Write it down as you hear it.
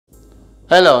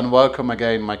Hello and welcome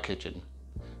again in my kitchen.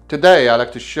 Today I'd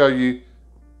like to show you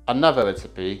another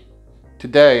recipe.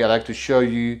 Today I'd like to show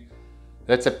you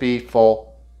recipe for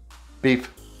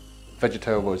beef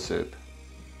vegetable soup.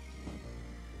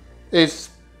 There's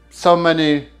so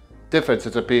many different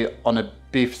recipes on a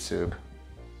beef soup.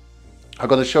 I'm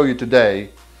going to show you today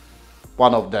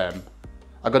one of them.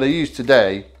 I'm going to use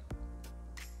today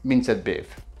minced beef.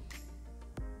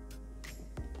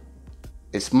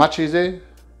 It's much easier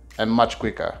and much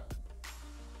quicker.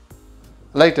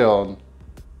 Later on,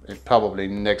 probably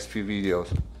in the next few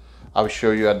videos, I will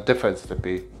show you a different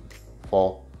recipe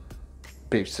for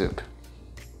beef soup.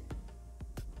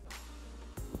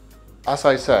 As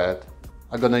I said,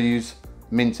 I'm gonna use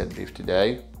minced beef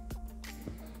today,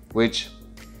 which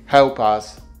help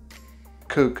us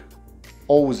cook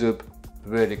all soup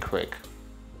really quick.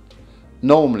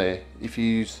 Normally, if you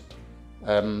use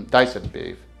diced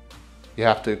beef, you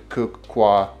have to cook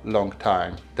quite a long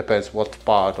time. Depends what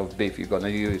part of beef you're gonna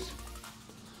use.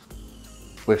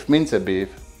 With minced beef,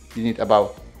 you need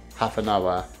about half an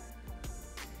hour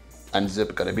and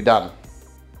soup gonna be done.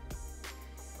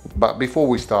 But before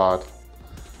we start,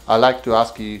 I'd like to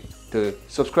ask you to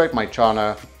subscribe my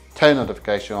channel, turn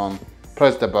notification on,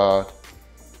 press the bell,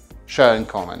 share and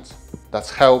comments.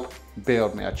 That's help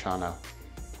build my channel.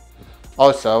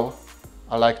 Also,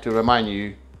 I'd like to remind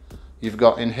you, you've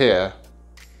got in here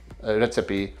a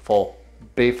recipe for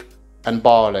beef and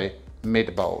barley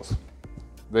meatballs.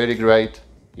 Really great.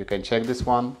 You can check this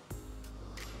one.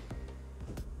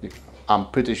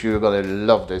 I'm pretty sure you're gonna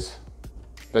love this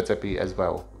recipe as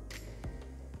well.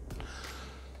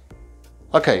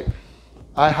 Okay,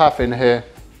 I have in here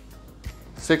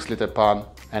 6-liter pan,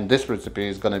 and this recipe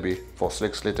is gonna be for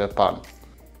 6-liter pan.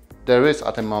 There is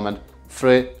at the moment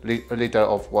 3 liters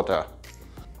of water.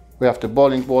 We have the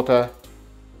boiling water,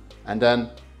 and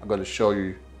then I'm going to show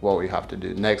you what we have to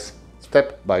do next,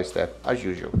 step by step, as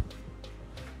usual.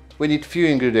 We need few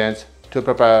ingredients to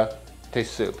prepare this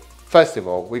soup. First of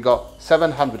all, we got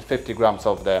 750 grams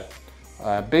of the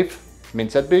beef,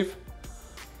 minced beef,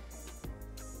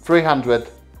 300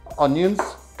 onions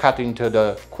cut into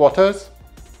the quarters,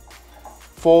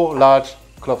 4 large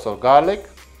cloves of garlic,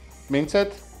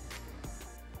 minced,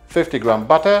 50 gram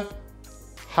butter,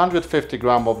 150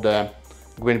 gram of the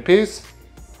green peas,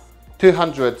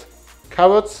 200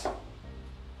 carrots,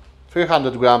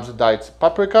 300 grams diced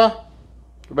paprika,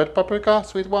 red paprika,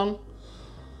 sweet one,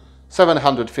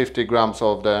 750 grams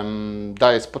of the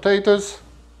diced potatoes,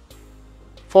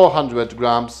 400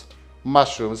 grams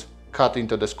mushrooms cut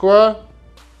into the square,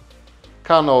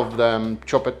 can of the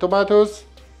chopped tomatoes,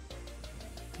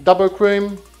 double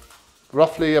cream,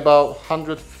 roughly about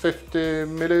 150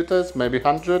 milliliters, maybe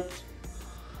 100.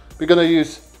 We're gonna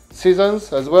use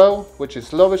seasons as well, which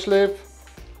is lavish leaf,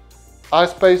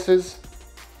 ice spices,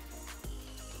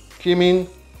 cumin,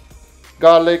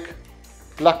 garlic,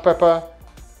 black pepper,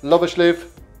 lavish leaf,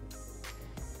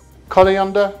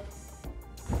 coriander,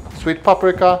 sweet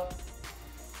paprika,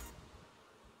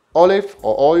 olive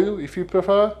or oil if you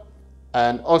prefer,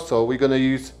 and also we're gonna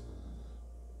use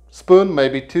spoon,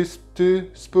 maybe two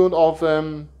spoons of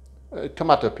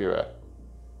tomato puree.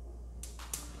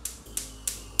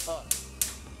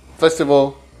 First of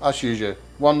all, as usual,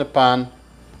 warm the pan,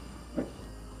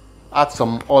 add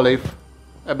some olive,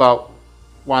 about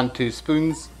 1-2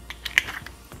 spoons,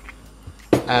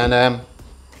 and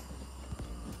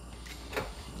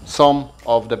some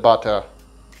of the butter.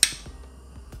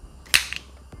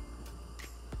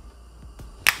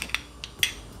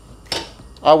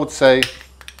 I would say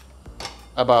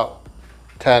about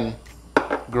 10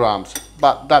 grams,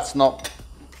 but that's not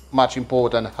much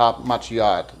important how much you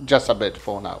add, just a bit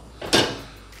for now.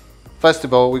 First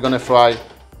of all, we're gonna fry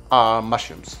our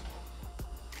mushrooms.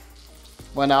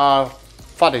 When our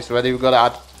fat is ready, we're gonna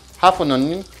add half an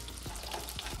onion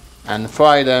and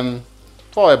fry them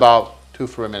for about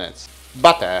 2-3 minutes.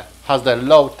 Butter has the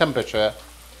low temperature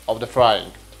of the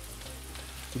frying.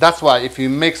 That's why if you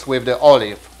mix with the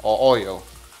olive or oil,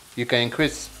 you can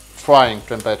increase frying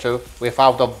temperature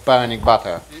without burning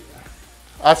butter.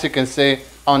 As you can see,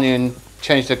 onion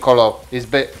changed the color, it's a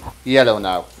bit yellow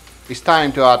now. It's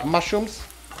time to add mushrooms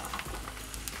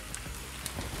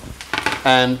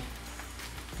and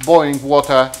boiling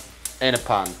water in a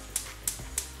pan.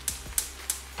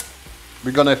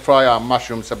 We're gonna fry our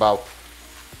mushrooms about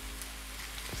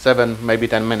 7, maybe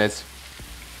 10 minutes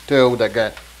till they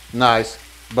get nice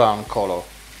brown color.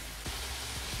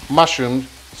 Mushrooms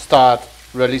start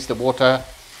release the water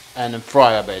and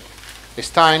fry a bit. It's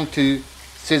time to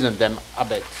season them a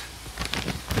bit.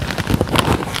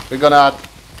 We're gonna add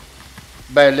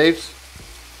bay leaves,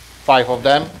 5 of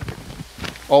them,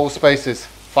 All spices,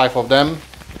 5 of them.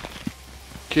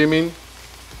 Cumin,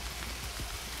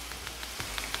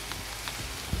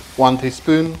 1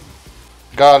 teaspoon.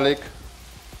 Garlic,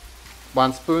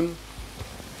 1 spoon.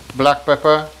 Black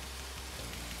pepper,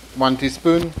 1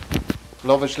 teaspoon.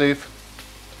 Goulash leaf,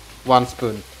 1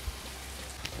 spoon.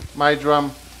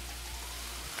 Marjoram,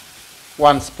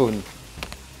 1 spoon.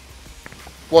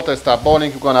 Water start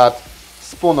boiling, we're gonna add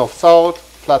spoon of salt,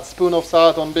 flat spoon of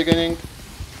salt on beginning,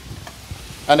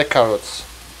 and the carrots.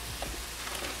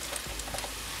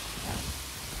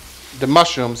 The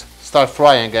mushrooms start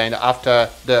frying again after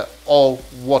the all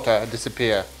water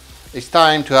disappear. It's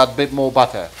time to add a bit more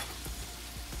butter.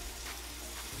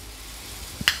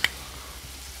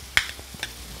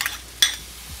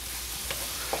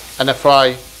 And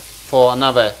fry for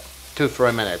another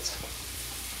 2-3 minutes.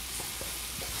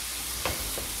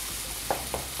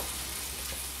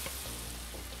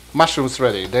 Mushrooms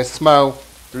ready. They smell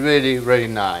really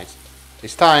nice.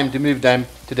 It's time to move them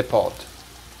to the pot.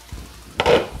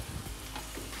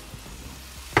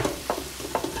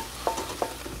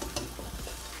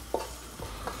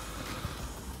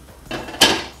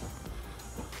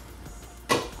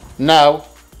 Now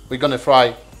we're gonna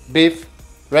fry beef,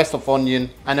 rest of onion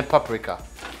and a paprika.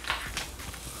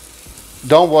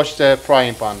 Don't wash the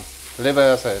frying pan, leave it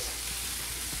as is.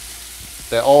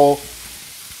 They're all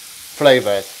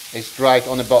flavored. It's dried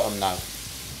on the bottom now.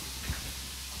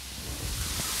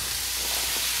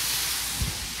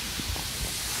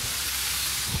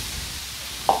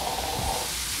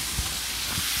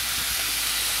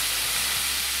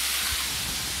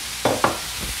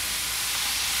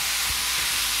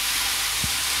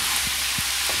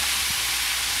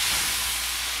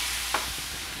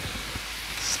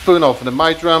 Spoon of the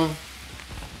marjoram,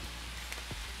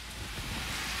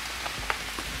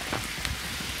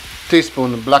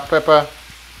 teaspoon black pepper,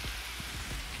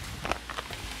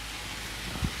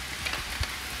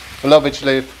 goulash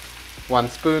leaf, 1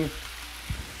 spoon,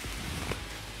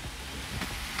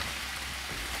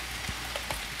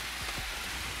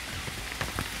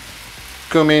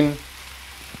 cumin,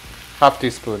 half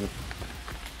teaspoon,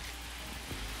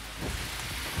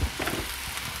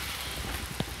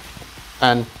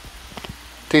 and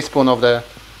teaspoon of the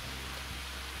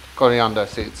coriander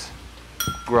seeds,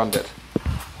 grounded.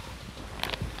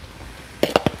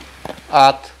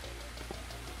 Add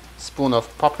spoon of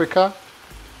paprika,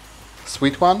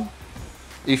 sweet one.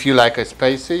 If you like a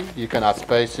spicy, you can add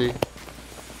spicy.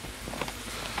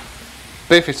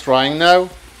 Beef is frying now.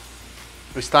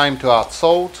 It's time to add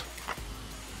salt.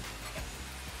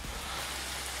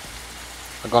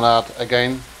 I'm gonna add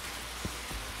again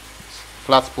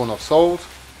flat spoon of salt.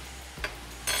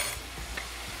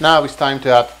 Now it's time to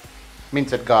add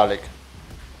minced garlic.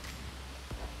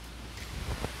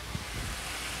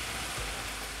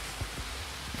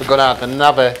 We're gonna add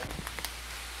another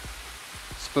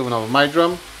spoon of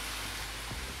marjoram,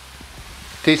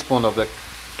 teaspoon of the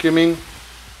cumin,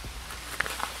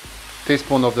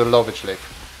 teaspoon of the goulash leaf.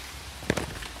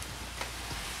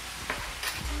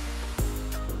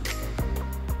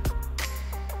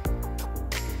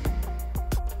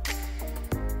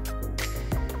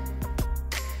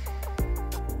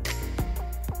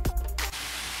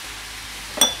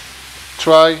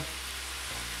 Try.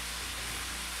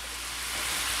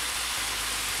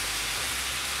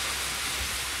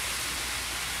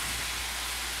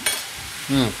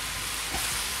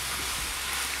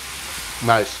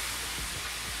 Nice.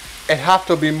 It have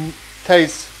to be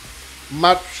taste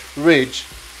much rich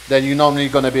than you normally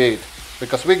gonna be eat,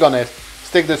 because we're gonna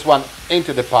stick this one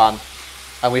into the pan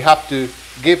and we have to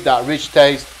give that rich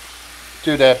taste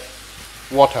to the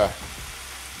water.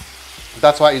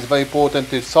 That's why it's very important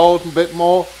to salt a bit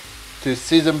more, to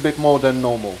season a bit more than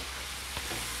normal.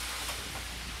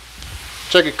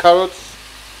 Check the carrots.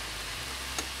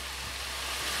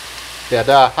 Yeah,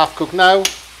 they are half cooked now.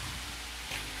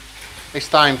 It's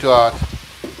time to add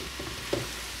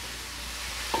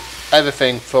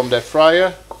everything from the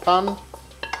fryer pan.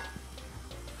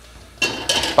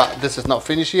 But this is not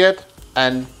finished yet,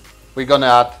 and we're gonna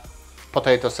add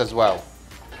potatoes as well.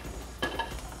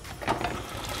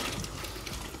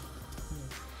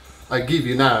 I give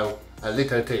you now a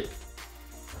little tip.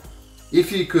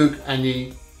 If you cook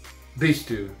any beef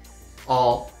stew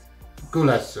or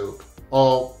goulash soup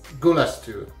or goulash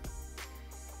stew,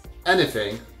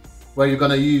 anything where you're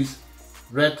gonna use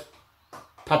red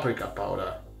paprika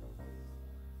powder,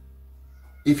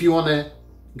 if you wanna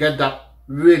get that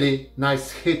really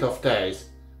nice hit of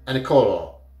taste and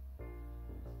color,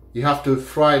 you have to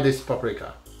fry this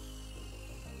paprika.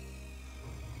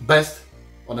 Best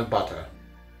on a butter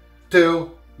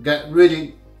till get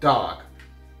really dark.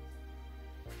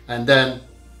 and then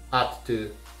add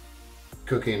to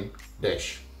cooking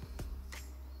dish.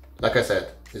 Like I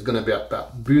said, it's gonna be a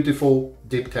beautiful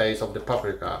deep taste of the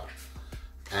paprika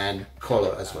and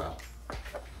color as well.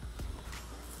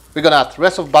 We're gonna add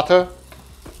rest of butter,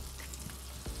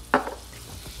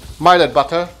 melted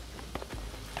butter.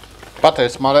 Butter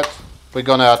is melted. We're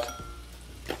gonna add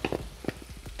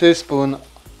 2 spoons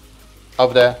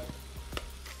of the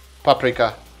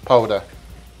paprika powder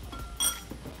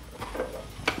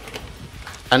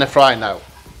and fry now.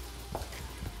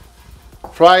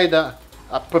 Fry the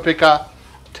paprika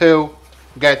till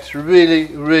get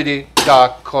really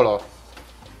dark color.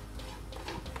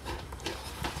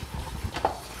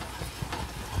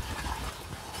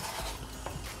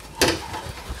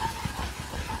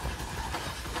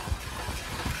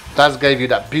 That gave you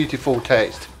that beautiful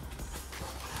taste.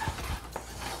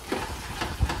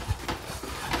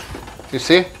 You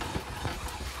see?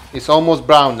 It's almost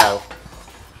brown now.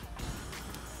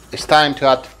 It's time to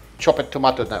add chopped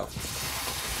tomato now.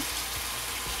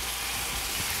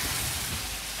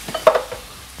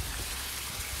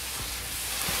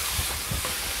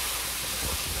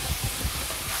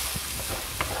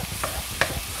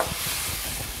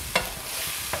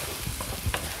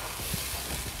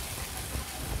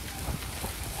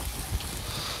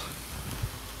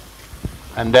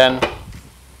 And then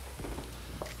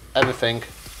everything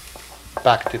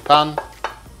back to pan.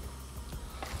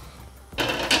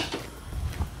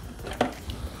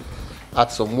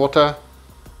 Add some water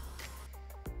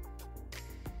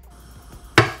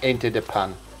into the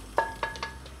pan.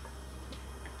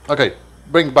 Okay,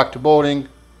 bring back to boiling.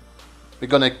 We're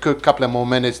gonna cook a couple of more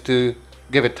minutes to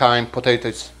give it time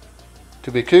potatoes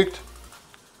to be cooked.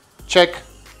 Check,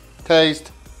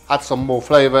 taste, add some more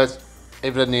flavors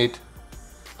if you need.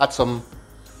 Add some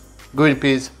green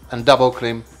peas and double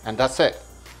cream, and that's it.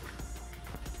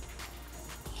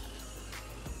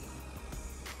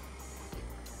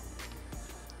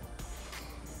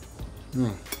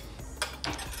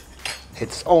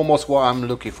 It's almost what I'm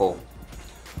looking for.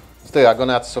 Still, I'm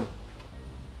gonna add some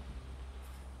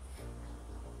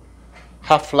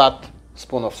half flat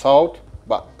spoon of salt,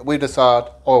 but with the salt,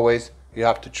 always you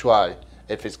have to try.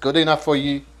 If it's good enough for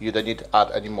you, you don't need to add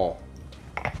any more.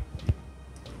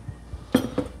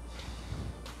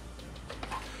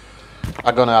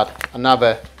 I'm gonna add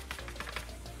another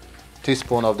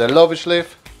teaspoon of the lavish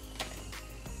leaf,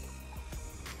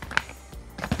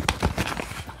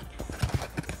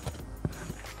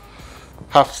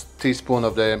 half teaspoon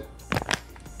of the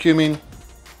cumin,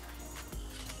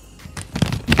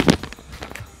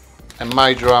 and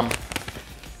marjoram,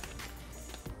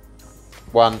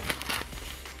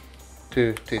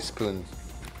 2 teaspoons.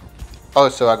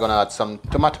 Also, I'm gonna add some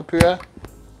tomato puree.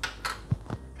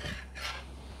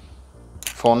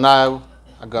 For now,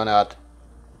 I'm gonna add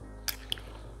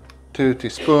 2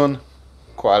 teaspoons,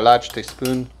 quite a large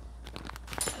teaspoon.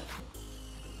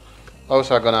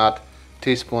 Also, I'm gonna add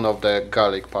teaspoon of the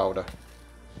garlic powder.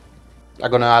 I'm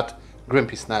gonna add green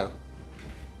peas now.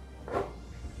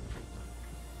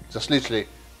 Just literally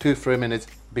 2-3 minutes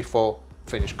before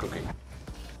finish cooking.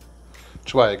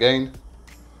 Try again.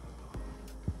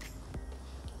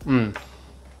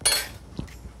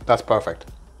 That's perfect.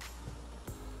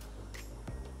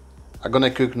 I'm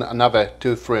gonna cook another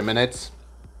 2-3 minutes,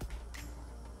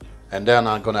 and then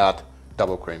I'm gonna add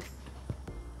double cream.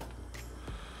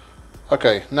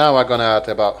 Okay, now I'm gonna add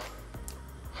about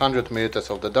 100 milliliters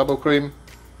of the double cream.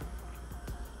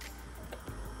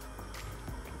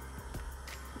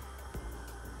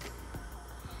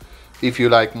 If you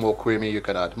like more creamy, you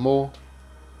can add more.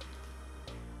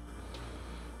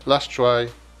 Last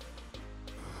try.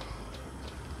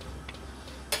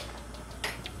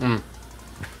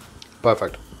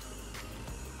 Perfect.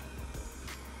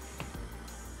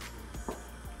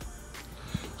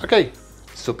 Okay,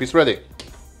 soup is ready.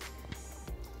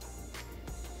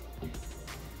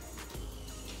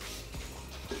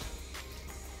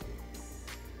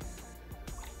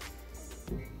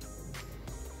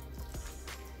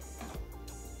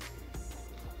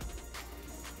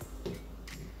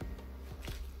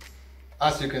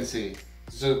 As you can see,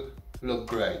 soup look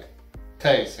great,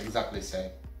 tastes exactly the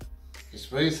same. It's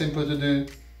very simple to do.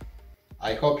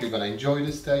 I hope you're gonna enjoy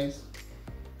this taste.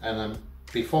 And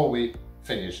before we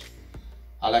finish,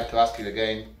 I'd like to ask you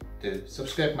again to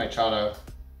subscribe my channel,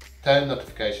 turn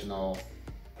notification on,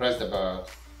 press the bell,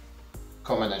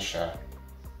 comment and share.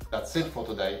 That's it for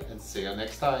today, and see you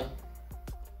next time.